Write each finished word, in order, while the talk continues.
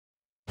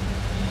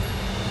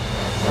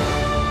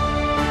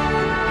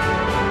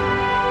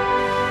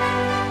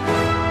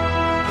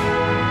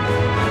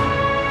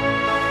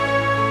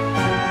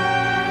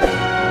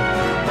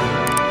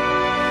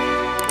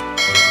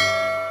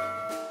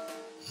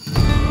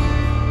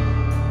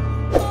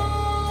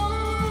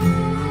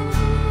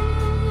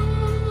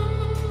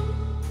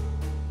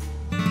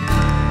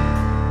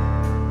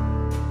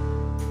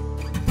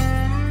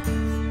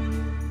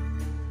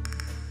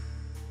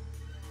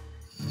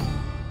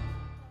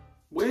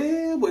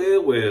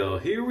Well,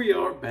 here we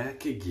are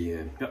back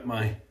again. Got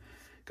my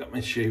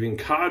shaving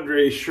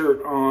cadre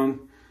shirt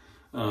on.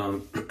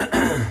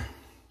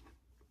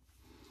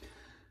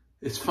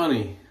 It's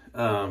funny,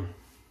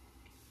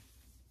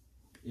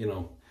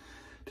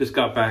 just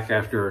got back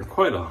after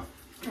quite a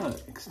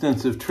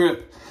extensive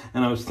trip,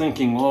 and I was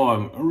thinking, oh,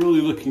 I'm really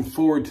looking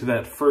forward to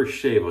that first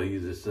shave. I'll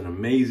use this an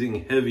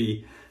amazing,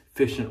 heavy,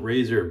 efficient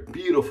razor,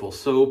 beautiful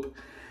soap.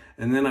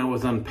 And then I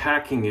was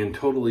unpacking and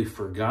totally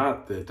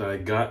forgot that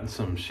I'd gotten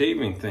some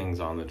shaving things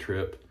on the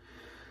trip.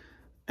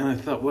 And I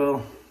thought,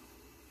 well,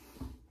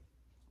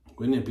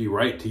 wouldn't it be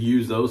right to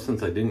use those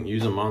since I didn't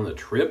use them on the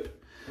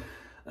trip?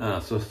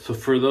 So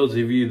for those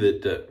of you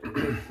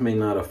that may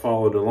not have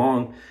followed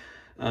along,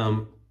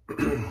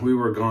 we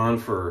were gone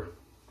for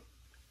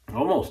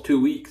almost 2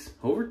 weeks,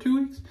 over 2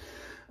 weeks.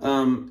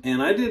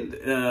 And I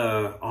did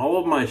all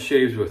of my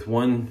shaves with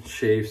one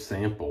shave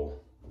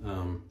sample.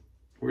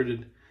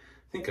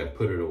 I think I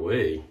put it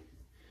away.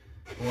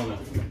 I want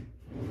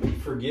to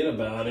forget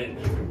about it.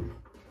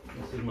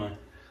 This is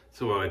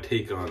so I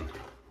take on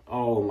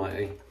all of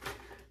my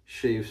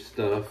shave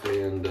stuff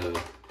and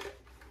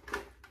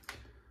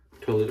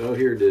oh,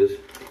 here it is.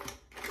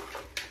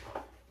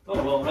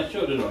 Oh, well, I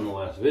showed it on the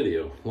last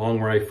video.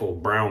 Long rifle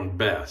brown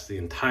bass. The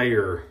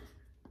entire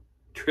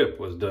trip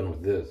was done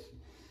with this.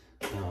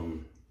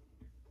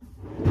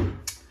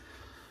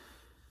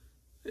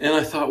 And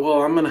I thought,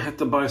 well, I'm going to have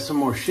to buy some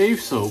more shave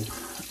soap.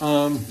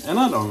 And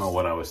I don't know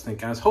what I was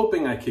thinking. I was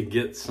hoping I could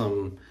get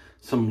some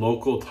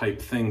local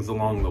type things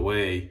along the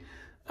way.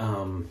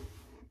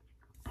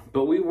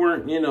 But we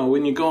weren't,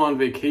 when you go on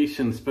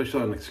vacation,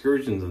 especially on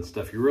excursions and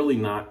stuff, you're really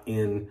not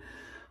in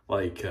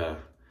like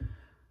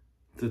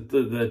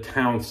the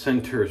town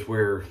centers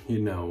where,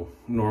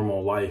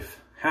 normal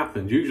life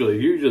happens.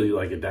 Usually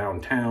like a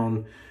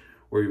downtown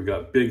where you've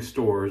got big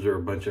stores or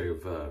a bunch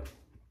of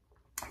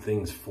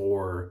things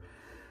for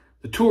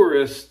the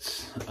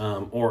tourists,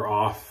 or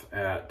off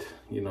at,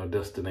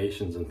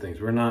 destinations and things.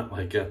 We're not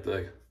like at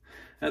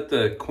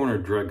the corner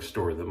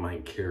drugstore that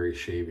might carry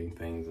shaving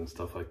things and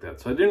stuff like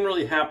that. So I didn't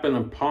really happen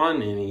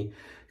upon any,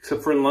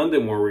 except for in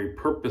London where we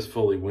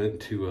purposefully went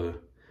to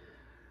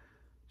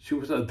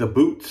the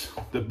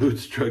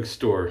Boots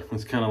drugstore.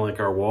 It's kind of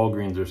like our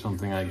Walgreens or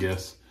something, I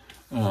guess,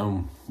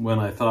 when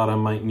I thought I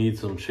might need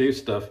some shave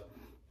stuff.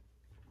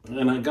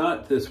 And I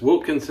got this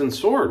Wilkinson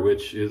Sword,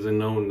 which is a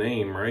known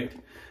name, right?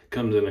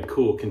 Comes in a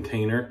cool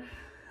container.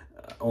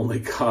 Only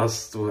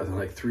costs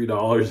like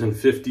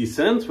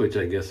 $3.50, which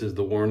I guess is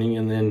the warning.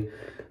 And then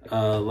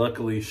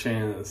luckily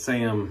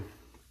Sam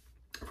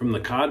from the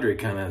cadre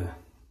kind of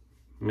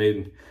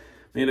made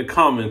a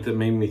comment that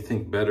made me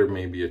think better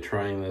maybe of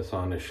trying this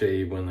on a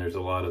shave when there's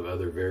a lot of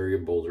other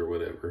variables or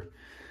whatever.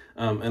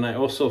 And I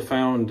also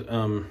found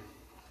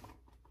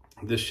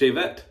this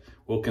Shavette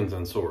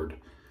Wilkinson Sword.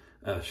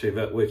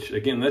 Shavette, which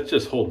again, that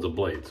just holds a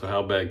blade. So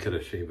how bad could a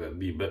Shavette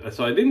be? But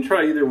so I didn't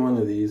try either one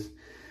of these.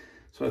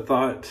 So I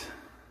thought,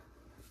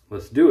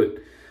 let's do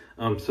it.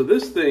 So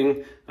this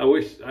thing, I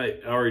wish I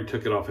already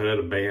took it off. It had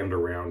a band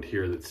around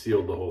here that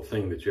sealed the whole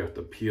thing that you have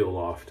to peel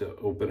off to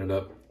open it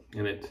up.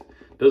 And it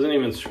doesn't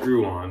even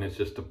screw on. It's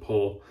just a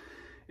pull.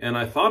 And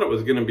I thought it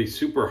was going to be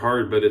super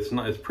hard, but it's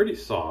not. It's pretty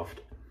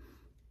soft.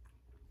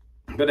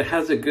 But it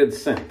has a good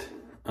scent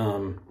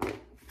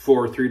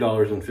for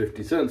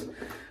 $3.50.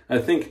 I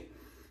think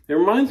it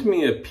reminds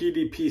me of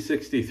PDP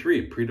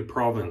 63, Prix de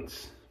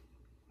Provence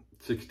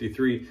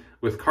 63,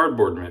 with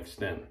cardboard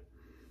mixed in.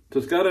 So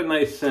it's got a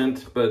nice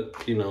scent, but,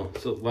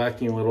 it's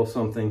lacking a little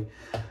something.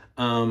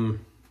 And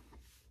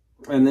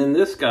then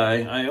this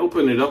guy, I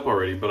opened it up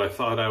already, but I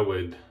thought I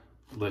would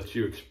let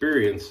you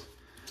experience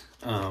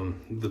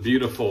the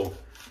beautiful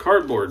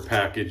cardboard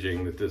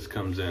packaging that this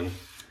comes in.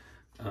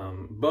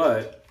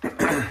 But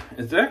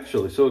it's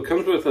actually, so it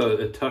comes with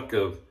a tuck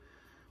of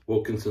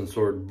Wilkinson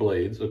Sword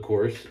blades, of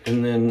course,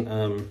 and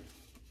then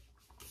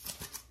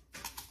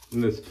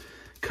this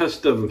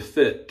custom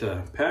fit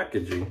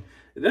packaging.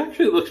 It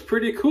actually looks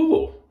pretty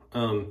cool.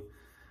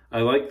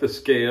 I like the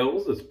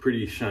scales. It's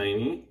pretty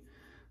shiny.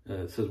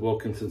 It says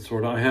Wilkinson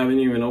Sword. I haven't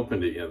even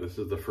opened it yet. This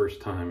is the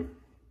first time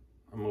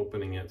I'm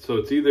opening it. So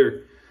it's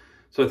either,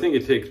 so I think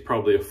it takes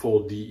probably a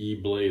full DE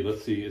blade.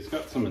 Let's see, it's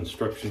got some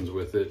instructions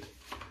with it.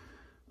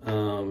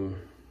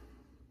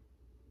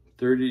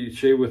 30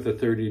 shave with a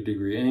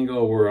 30-degree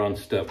angle. We're on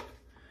step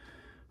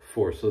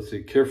 4. So let's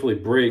see, carefully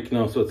break.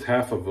 No, so it's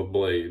half of a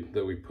blade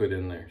that we put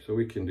in there. So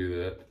we can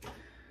do that.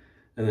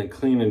 And then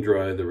clean and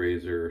dry the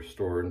razor,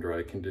 store in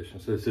dry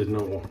conditions. So this is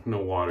no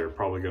water,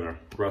 probably gonna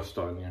rust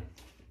on you.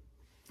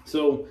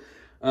 So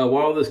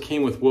while this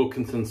came with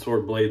Wilkinson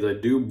Sword blades, I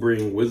do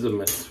bring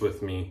Wizamitz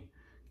with me.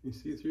 Can you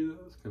see through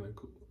that? That's kind of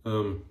cool.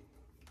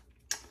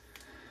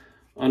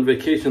 On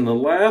vacation, the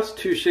last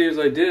 2 shaves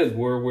I did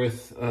were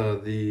with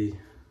the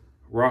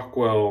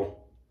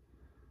Rockwell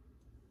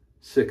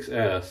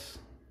 6S.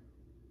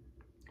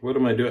 What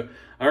am I doing?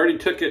 I already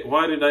took it.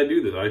 Why did I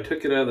do this? I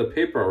took it out of the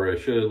paper already.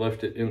 I should have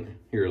left it in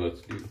here.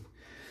 Let's do.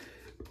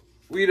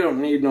 We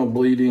don't need no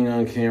bleeding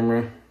on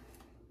camera.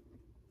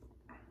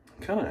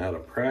 Kind of out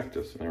of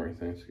practice and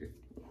everything. So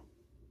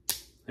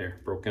There,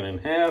 broken in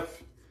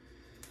half.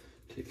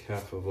 Take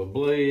half of a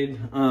blade.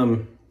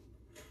 What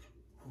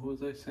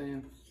was I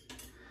saying?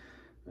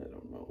 I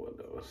don't know what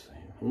I was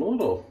saying. I'm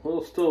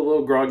still a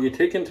little groggy.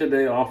 Taking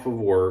today off of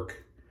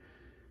work.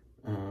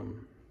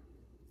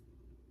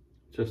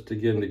 Just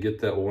again to get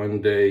that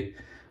one day.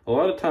 A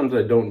lot of times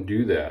I don't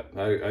do that.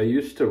 I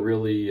used to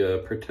really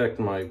protect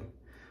my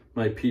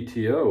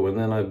PTO, and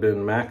then I've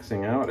been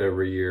maxing out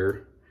every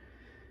year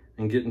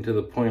and getting to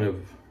the point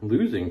of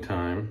losing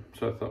time.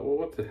 So I thought, well,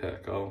 what the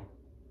heck? All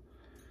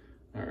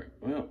right,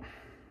 well.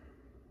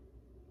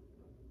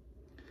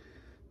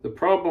 The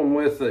problem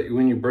with it,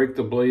 when you break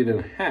the blade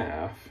in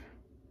half,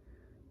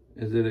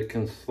 is that it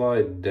can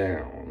slide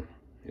down.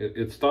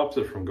 It stops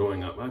it from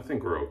going up. I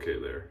think we're okay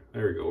there.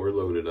 There we go, we're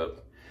loaded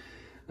up.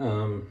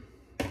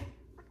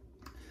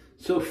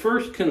 So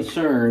first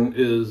concern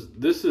is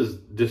this has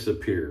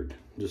disappeared,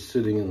 just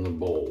sitting in the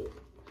bowl.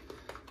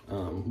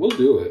 We'll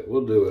do it.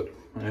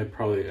 I'd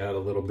probably add a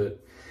little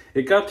bit.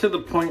 It got to the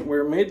point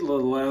where it made the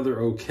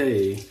lather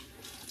okay,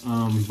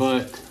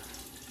 but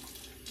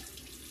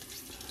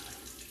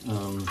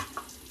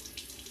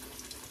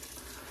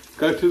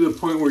got to the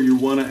point where you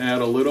want to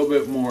add a little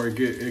bit more.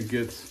 It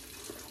gets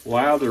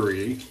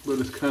lathery, but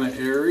it's kind of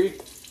airy.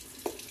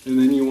 And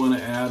then you want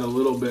to add a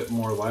little bit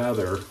more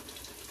lather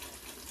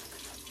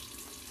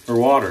or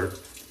water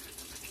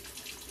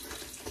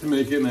to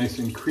make it nice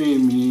and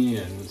creamy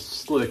and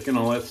slick and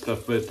all that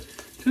stuff. But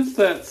just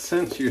that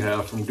sense you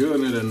have from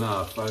doing it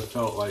enough, I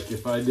felt like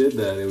if I did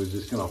that, it was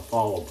just going to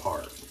fall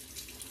apart.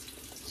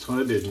 So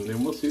I didn't.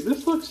 And we'll see.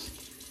 This looks,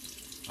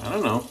 I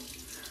don't know.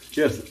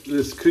 Yes,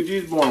 this could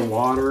use more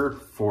water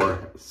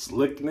for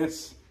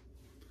slickness.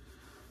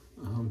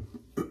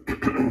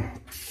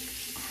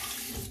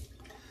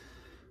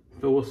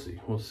 But we'll see.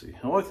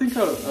 Oh, I think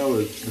I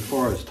was,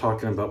 before I was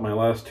talking about my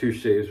last two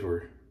shaves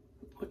were,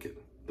 look at,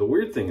 the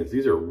weird thing is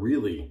these are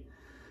really,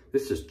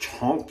 this is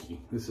chonky.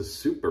 This is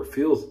super,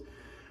 feels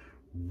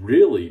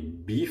really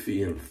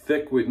beefy and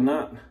thick with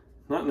not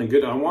in a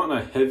good, I want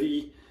a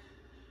heavy,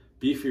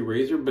 beefy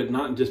razor, but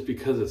not just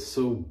because it's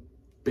so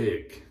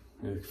big.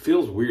 It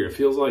feels weird. It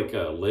feels like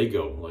a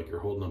Lego, like you're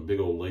holding a big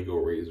old Lego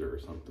razor or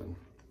something.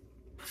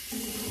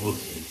 We'll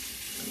see.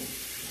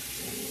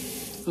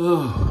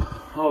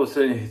 Oh, all of a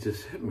sudden it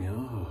just hit me.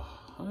 Oh,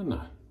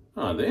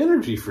 the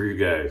energy for you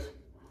guys.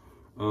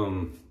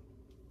 I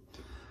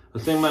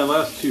was saying my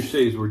last two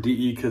shaves were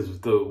DE because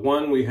the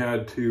one we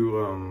had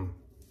to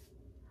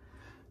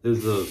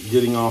is the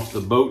getting off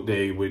the boat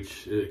day,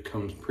 which it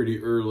comes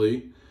pretty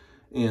early,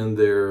 and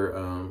their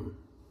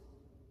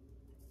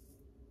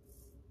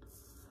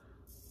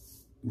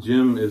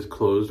gym is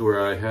closed where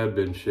I had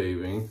been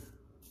shaving.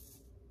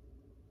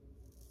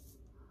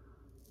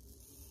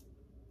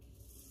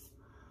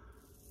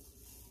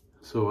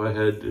 So I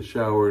had to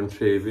shower and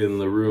shave in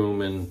the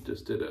room and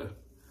just did a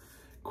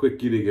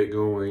quickie to get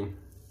going.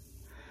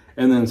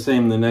 And then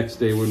same the next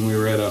day when we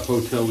were at a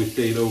hotel, we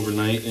stayed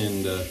overnight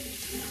in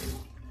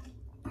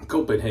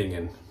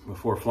Copenhagen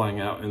before flying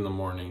out in the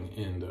morning,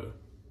 and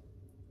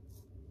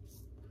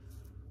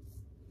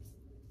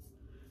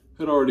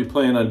had already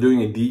planned on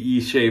doing a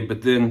DE shave,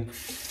 but then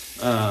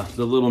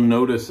the little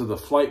notice of the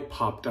flight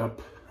popped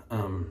up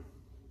on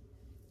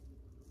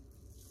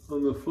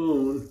the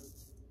phone.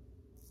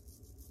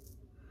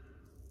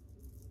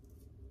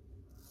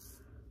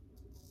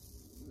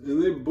 And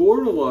they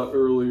board a lot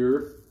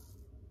earlier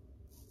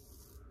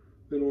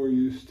than we're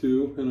used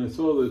to. And I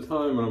saw the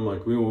time and I'm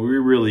like, we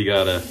really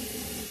gotta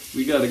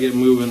get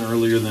moving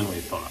earlier than we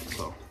thought.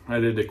 So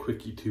I did a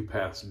quickie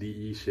 2-pass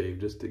DE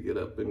shave just to get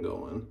up and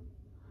going.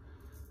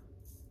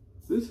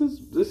 This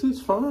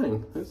is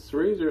fine. This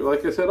razor,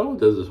 like I said, all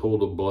it does is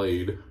hold a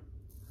blade.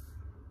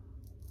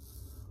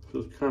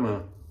 So it's kind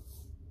of,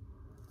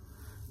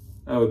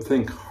 I would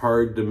think,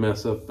 hard to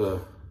mess up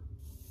a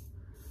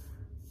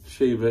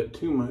shavette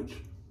too much.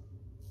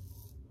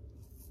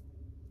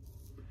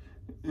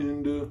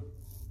 And I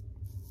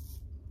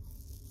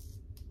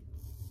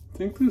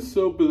think this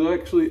soap is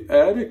actually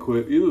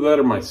adequate. Either that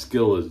or my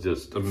skill is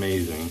just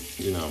amazing,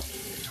 you know.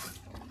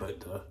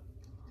 But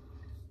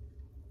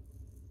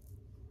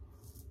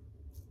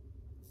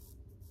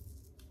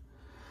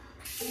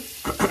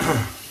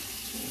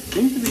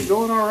seems to be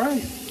going all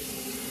right.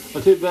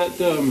 I'll tell you that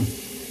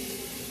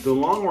the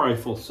long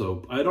rifle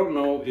soap, I don't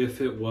know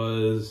if it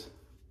was,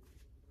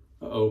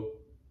 a little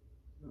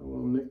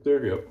nick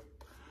there, yep.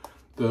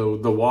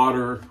 The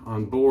water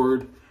on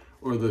board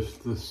or the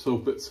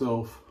soap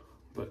itself,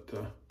 but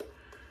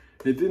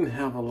it didn't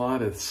have a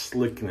lot of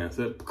slickness.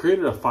 It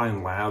created a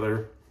fine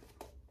lather,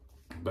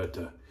 but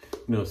you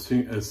know,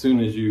 as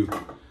soon as you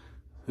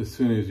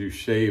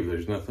shave,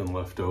 there's nothing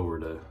left over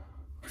to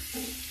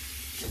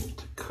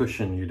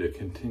cushion you to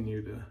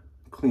continue to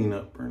clean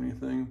up or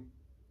anything.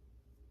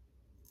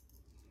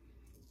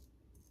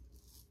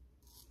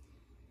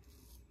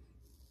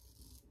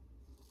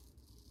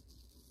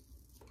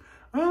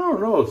 I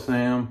don't know,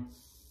 Sam.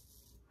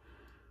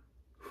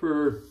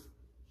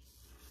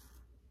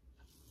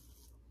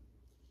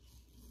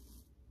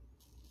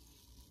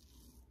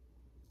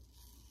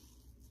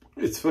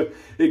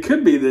 It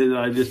could be that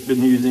I've just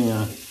been using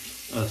a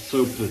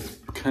soap that's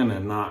kind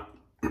of not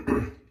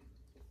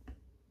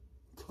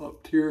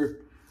top tier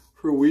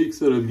for weeks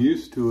that I'm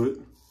used to it.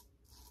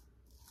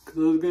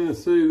 Because I was going to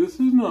say, this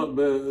is not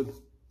bad.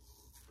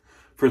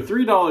 For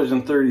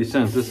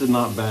 $3.30, this is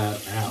not bad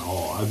at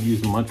all. I've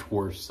used much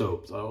worse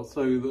soaps, I'll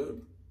tell you that.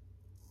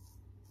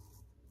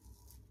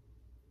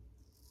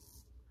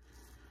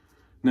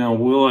 Now,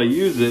 will I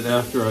use it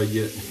after I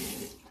get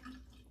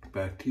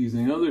back to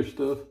using other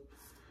stuff?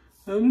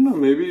 I don't know,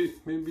 maybe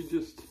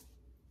just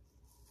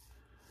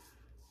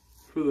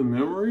for the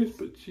memories,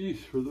 but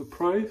geez, for the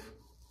price.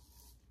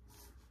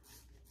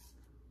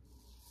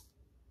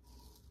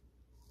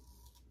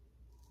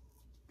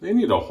 They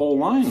need a whole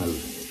line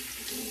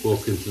of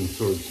Wilkinson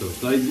Sword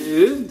soaps. It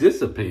is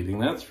dissipating,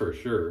 that's for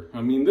sure.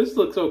 I mean, this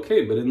looks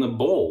okay, but in the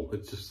bowl,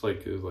 it's just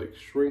like, it's like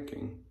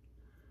shrinking.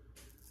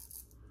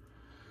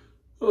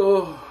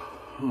 Oh,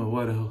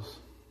 what else?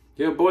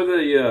 Yeah, boy,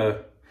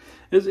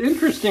 it's an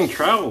interesting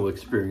travel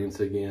experience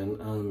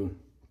again.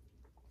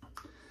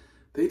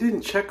 They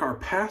didn't check our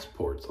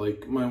passports.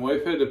 Like, my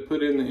wife had to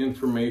put in the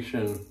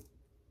information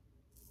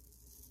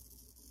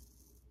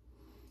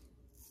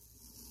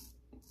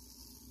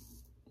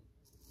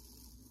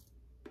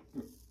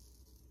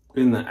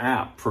in the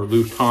app for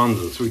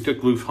Lufthansa. So we took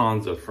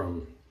Lufthansa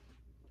from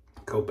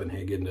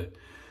Copenhagen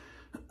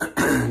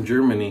to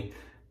Germany.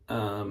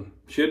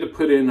 She had to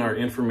put in our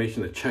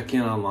information to check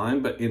in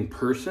online, but in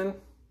person,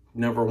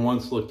 never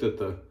once looked at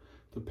the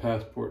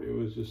passport. It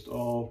was just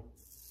all...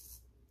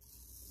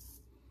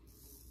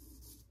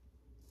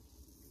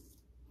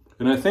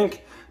 And I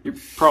think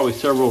probably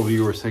several of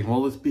you were saying,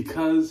 well, it's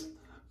because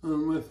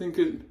I think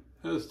it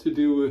has to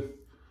do with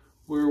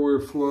where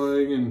we're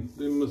flying, and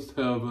they must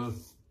have a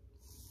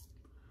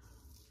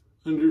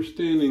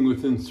understanding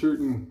within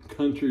certain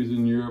countries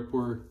in Europe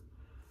where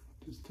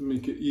just to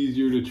make it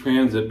easier to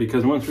transit,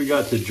 because once we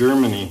got to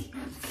Germany,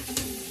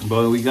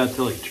 but we got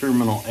to like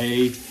Terminal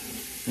A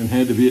and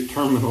had to be at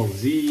Terminal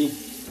Z,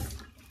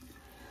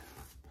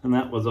 and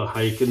that was a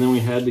hike, and then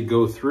we had to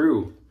go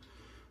through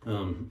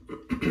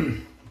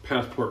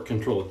passport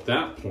control at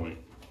that point.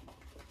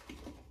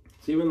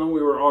 So even though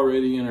we were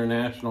already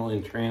international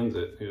in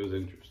transit, it was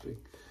interesting.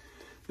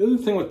 The other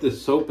thing with this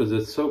soap is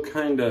it's so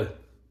kind of,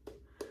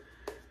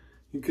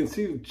 you can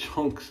see the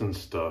chunks and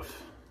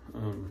stuff.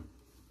 And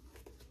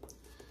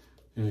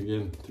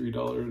again,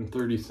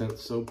 $3.30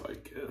 soap, I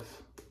guess.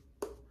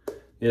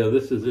 Yeah,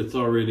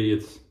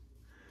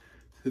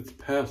 it's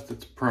past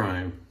its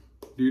prime.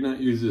 Do not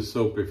use this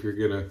soap if you're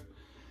gonna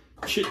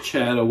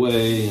chit-chat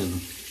away.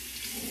 And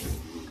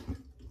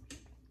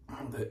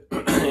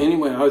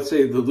anyway, I would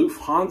say the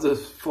Lufthansa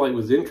flight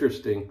was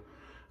interesting.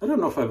 I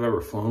don't know if I've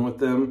ever flown with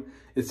them.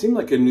 It seemed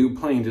like a new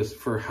plane just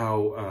for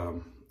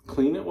how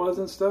clean it was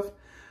and stuff.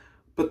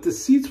 But the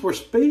seats were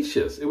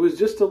spacious. It was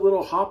just a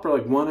little hopper,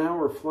 like 1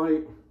 hour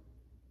flight.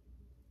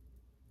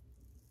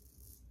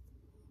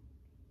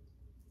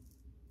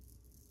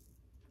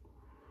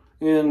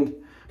 And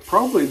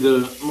probably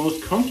the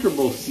most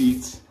comfortable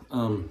seats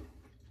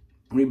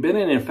we've been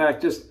in. In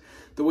fact, just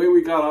the way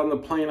we got on the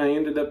plane, I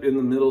ended up in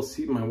the middle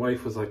seat. My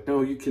wife was like,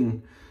 no,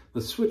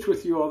 let's switch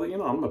with you all that. You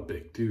know, I'm a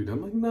big dude.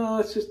 I'm like, no,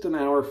 it's just an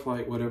hour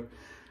flight, whatever.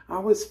 I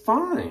was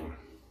fine.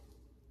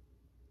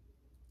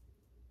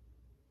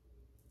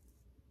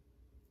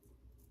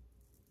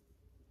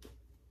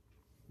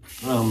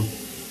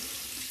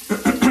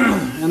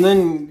 And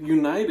then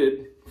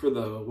United for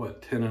the,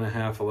 what,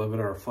 10.5,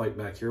 11-hour flight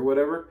back here,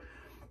 whatever.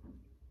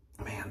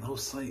 Man,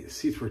 those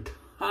seats were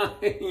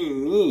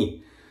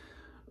tiny.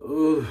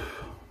 Ugh,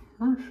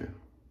 mercy.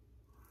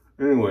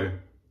 Anyway.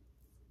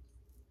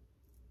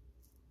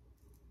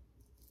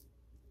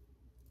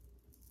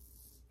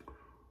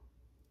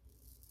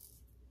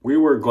 We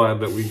were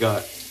glad that we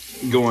got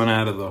going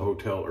out of the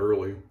hotel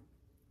early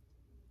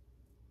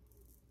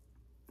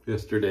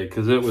yesterday,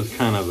 because it was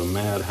kind of a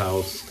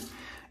madhouse.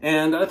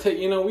 And I tell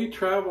you, we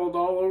traveled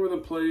all over the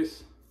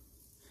place.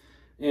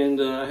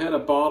 And I had a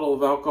bottle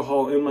of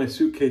alcohol in my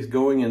suitcase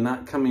going and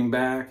not coming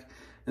back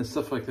and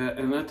stuff like that.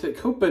 And I tell you,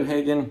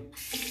 Copenhagen,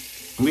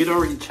 we'd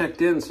already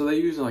checked in, so they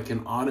use like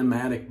an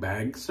automatic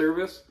bag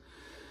service,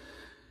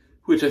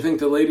 which I think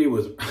the lady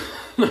was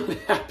not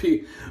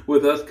happy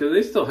with us, because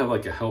they still have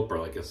like a helper,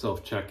 like a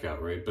self-checkout,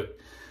 right? But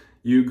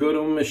you go to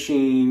a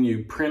machine,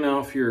 you print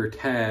off your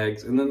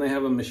tags, and then they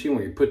have a machine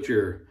where you put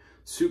your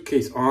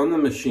suitcase on the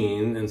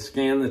machine and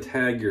scan the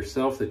tag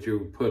yourself that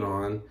you put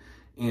on,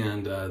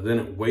 and then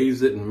it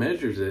weighs it and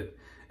measures it.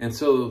 And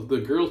so the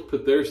girls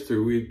put theirs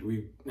through.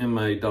 We and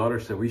my daughter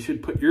said, we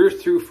should put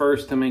yours through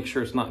first to make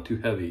sure it's not too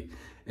heavy.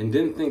 And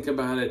didn't think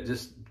about it,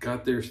 just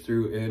got theirs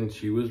through, and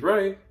she was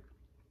right.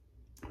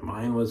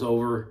 Mine was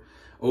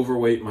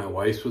overweight, my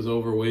wife's was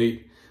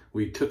overweight.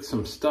 We took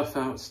some stuff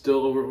out,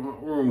 still over.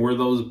 We're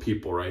those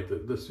people, right?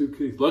 The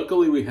suitcase.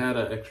 Luckily, we had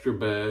an extra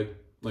bag,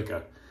 like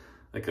a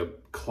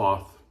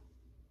cloth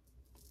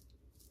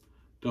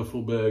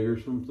duffel bag or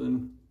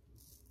something.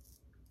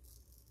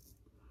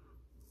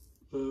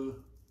 And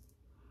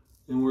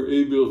we're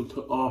able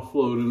to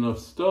offload enough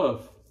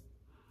stuff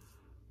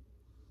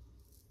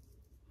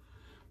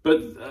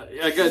But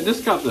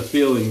just got the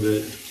feeling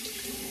that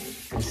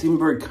it seemed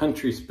very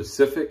country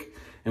specific,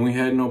 and we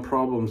had no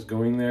problems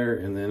going there.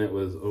 And then it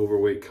was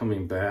overweight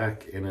coming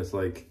back, and it's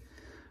like,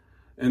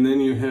 and then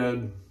you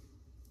had,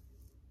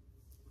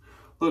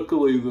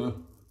 luckily the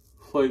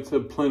flights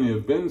had plenty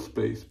of bin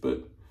space,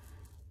 but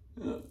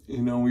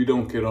you know, we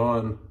don't get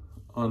on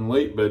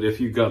late. But if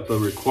you got the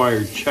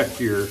required check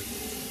your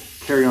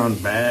carry-on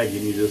bag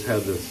and you just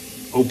had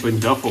this open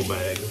duffel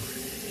bag.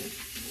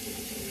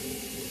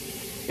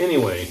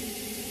 Anyway,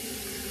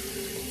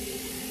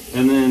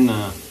 and then,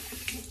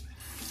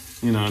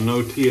 you know,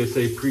 no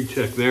TSA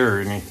pre-check there or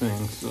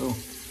anything, so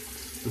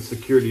the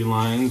security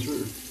lines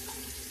were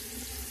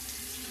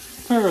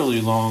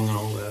fairly long and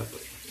all that.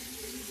 But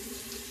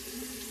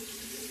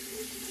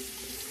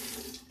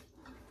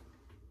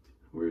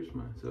where's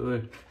my,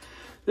 so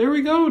there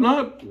we go.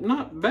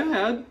 Not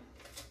bad,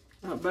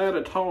 not bad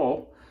at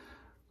all.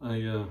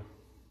 I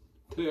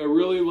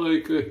really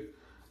like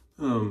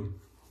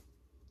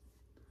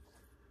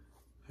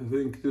I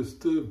think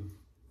just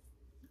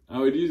I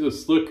would use a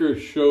slicker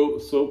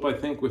soap, I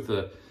think, with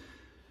a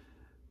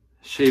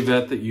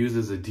shavette that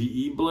uses a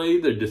DE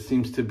blade. There just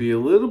seems to be a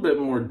little bit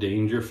more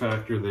danger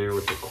factor there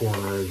with the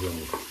corners,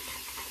 and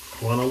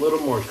want a little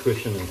more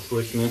cushion and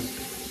slickness.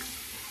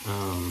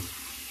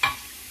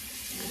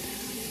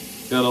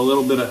 Got a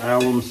little bit of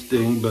alum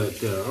sting,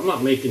 but I'm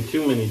not making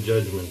too many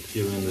judgments,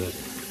 given that I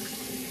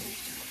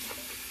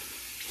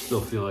still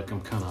feel like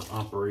I'm kind of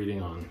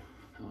operating on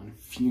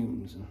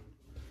fumes and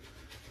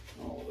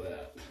all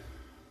that.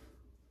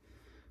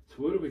 So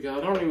what do we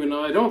got? I don't even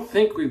know. I don't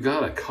think we've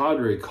got a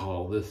cadre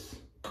call this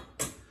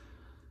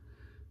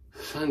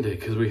Sunday,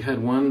 because we had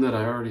one that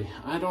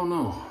I don't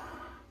know.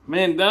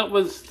 Man, that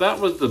was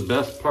the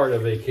best part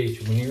of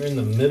vacation, when you're in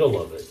the middle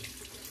of it.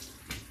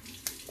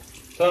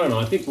 So I don't know.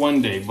 I think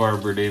one day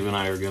Barbara, Dave, and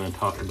I are going to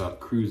talk about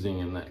cruising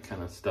and that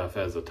kind of stuff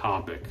as a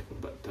topic.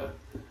 But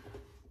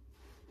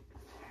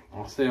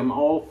I'll say I'm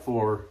all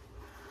for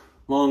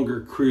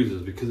longer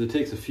cruises, because it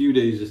takes a few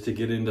days just to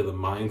get into the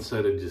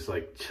mindset of just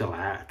like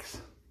chillax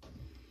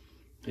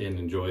and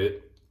enjoy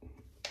it.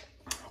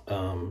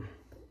 And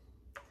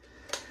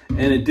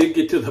it did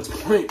get to the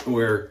point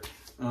where,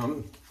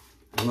 and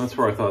that's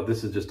where I thought,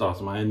 this is just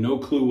awesome. I had no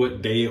clue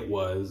what day it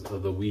was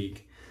of the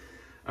week.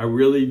 I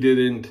really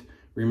didn't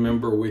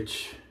remember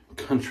which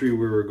country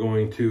we were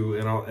going to,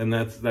 and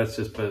that's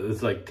just,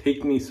 it's like,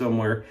 take me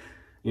somewhere,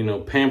 you know,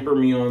 pamper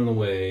me on the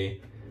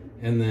way,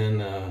 and then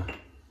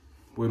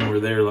when we're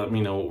there, let me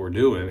know what we're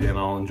doing, and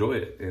I'll enjoy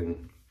it.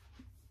 And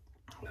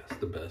that's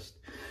the best.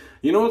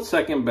 You know what's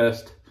second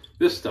best?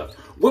 This stuff.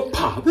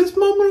 Whoop-pa! This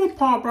moment of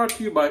pa brought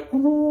to you by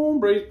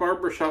Hombre's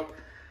Barbershop.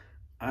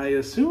 I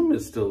assume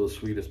it's still the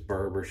sweetest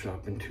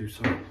barbershop in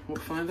Tucson. We'll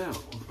find out.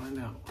 We'll find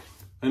out.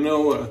 I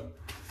know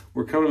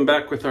we're coming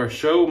back with our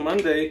show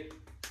Monday.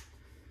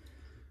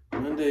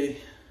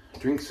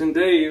 Drinks and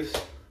Dave's.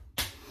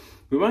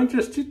 We might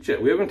just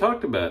chit-chat. We haven't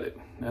talked about it.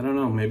 I don't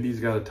know. Maybe he's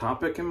got a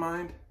topic in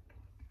mind.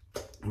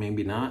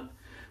 Maybe not.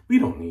 We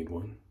don't need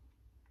one.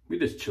 We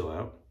just chill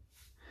out.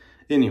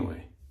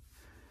 Anyway.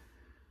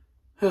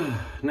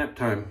 Nap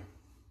time.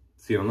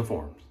 See you on the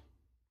forums.